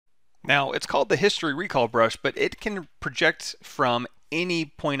Now, it's called the history recall brush, but it can project from any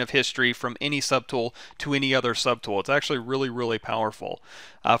point of history from any subtool to any other subtool. It's actually really, really powerful.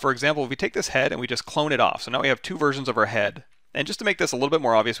 For example, if we take this head and we just clone it off, so now we have two versions of our head. And just to make this a little bit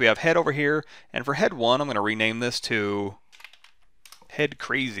more obvious, we have head over here, and for head 1, I'm going to rename this to head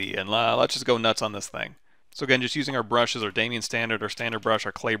crazy, and let's just go nuts on this thing. So again, just using our brushes, our Damien standard, our standard brush,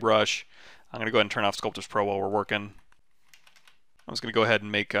 our clay brush. I'm going to go ahead and turn off Sculptors Pro while we're working. I'm just going to go ahead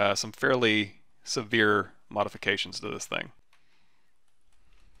and make some fairly severe modifications to this thing.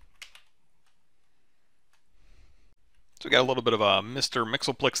 So we got a little bit of a Mr.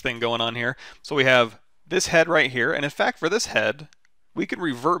 Mixelplix thing going on here. So we have this head right here, and in fact for this head, we can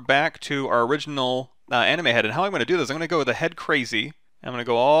revert back to our original anime head. And how I'm going to do this, I'm going to go with the head crazy. I'm going to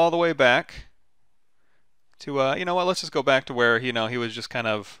go all the way back to, you know what, let's just go back to where, you know, he was just kind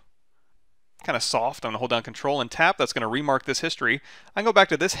of soft. I'm going to hold down Control and tap. That's going to remark this history. I can go back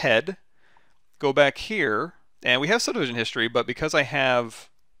to this head, go back here, and we have subdivision history, but because I have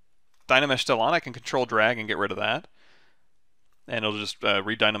Dynamesh still on, I can Control drag and get rid of that. And it'll just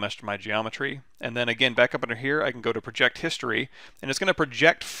re-Dynamesh my geometry. And then again, back up under here, I can go to Project History, and it's going to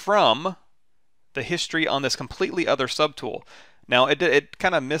project from the history on this completely other subtool. Now, it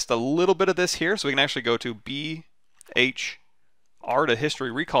kind of missed a little bit of this here, so we can actually go to BHR to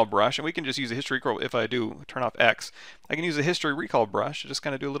History Recall Brush, and we can just use a History Recall. If I do turn off X, I can use a History Recall Brush to just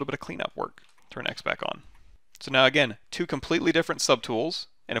kind of do a little bit of cleanup work. Turn X back on. So now again, two completely different subtools.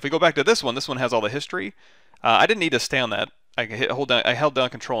 And if we go back to this one has all the history. I didn't need to stay on that. I held down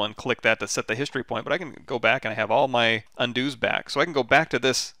Control and click that to set the history point, but I can go back and I have all my undos back. So I can go back to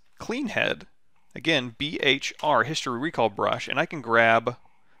this clean head, again, BHR, History Recall Brush, and I can grab,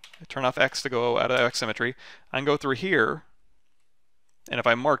 turn off X to go out of X symmetry. I can go through here, and if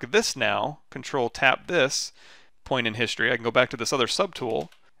I mark this now, Control tap this point in history, I can go back to this other subtool,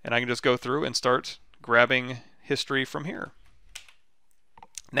 and I can just go through and start grabbing history from here.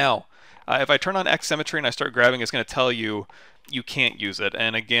 Now, if I turn on X symmetry and I start grabbing, it's going to tell you you can't use it.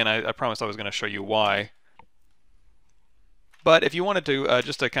 And again, I promised I was going to show you why. But if you wanted to,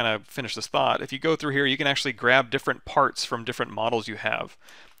 just to kind of finish this thought, if you go through here, you can actually grab different parts from different models you have.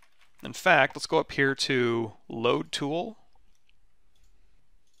 In fact, let's go up here to Load Tool.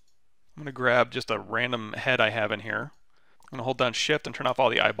 I'm going to grab just a random head I have in here. I'm going to hold down Shift and turn off all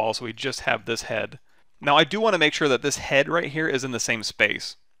the eyeballs so we just have this head. Now I do want to make sure that this head right here is in the same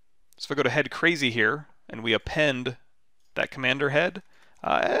space. So if I go to Head Crazy here, and we append that commander head,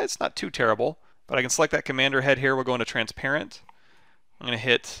 it's not too terrible, but I can select that commander head here. We'll go into Transparent. I'm going to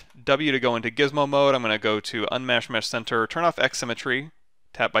hit W to go into Gizmo mode. I'm going to go to Unmask Mesh Center, turn off X Symmetry,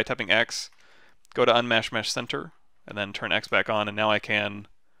 tap by tapping X, go to Unmask Mesh Center, and then turn X back on, and now I can,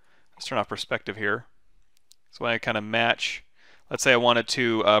 let's turn off Perspective here. So I kind of match, let's say I wanted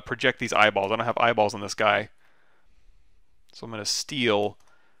to project these eyeballs. I don't have eyeballs on this guy, so I'm going to steal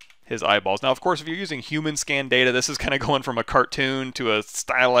his eyeballs. Now, of course, if you're using human scan data, this is kind of going from a cartoon to a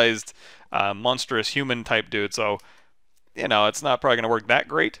stylized, monstrous human type dude. So, you know, it's not probably going to work that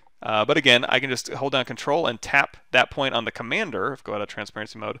great. But again, I can just hold down Control and tap that point on the commander. If I go out of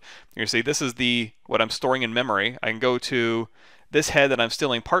transparency mode, you see this is what I'm storing in memory. I can go to this head that I'm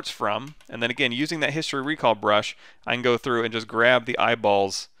stealing parts from, and then again, using that history recall brush, I can go through and just grab the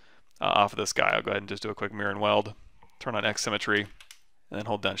eyeballs off of this guy. I'll go ahead and just do a quick mirror and weld, turn on X symmetry, and then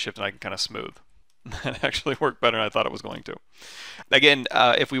hold down Shift and I can kind of smooth. That actually worked better than I thought it was going to. Again,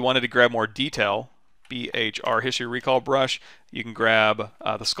 if we wanted to grab more detail, BHR History Recall Brush, you can grab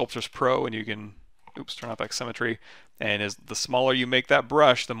the Sculptors Pro and you can, turn off X symmetry, and the smaller you make that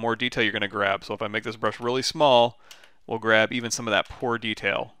brush, the more detail you're going to grab. So if I make this brush really small, we'll grab even some of that poor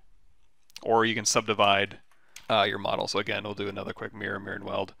detail. Or you can subdivide your model. So again, we'll do another quick mirror and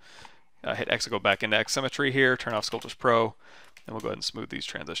weld. Hit X to go back into X symmetry here, turn off Sculptors Pro, and we'll go ahead and smooth these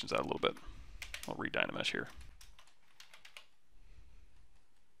transitions out a little bit. I'll re-Dynamesh here.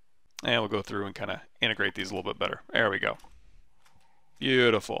 And we'll go through and kind of integrate these a little bit better. There we go.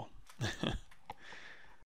 Beautiful.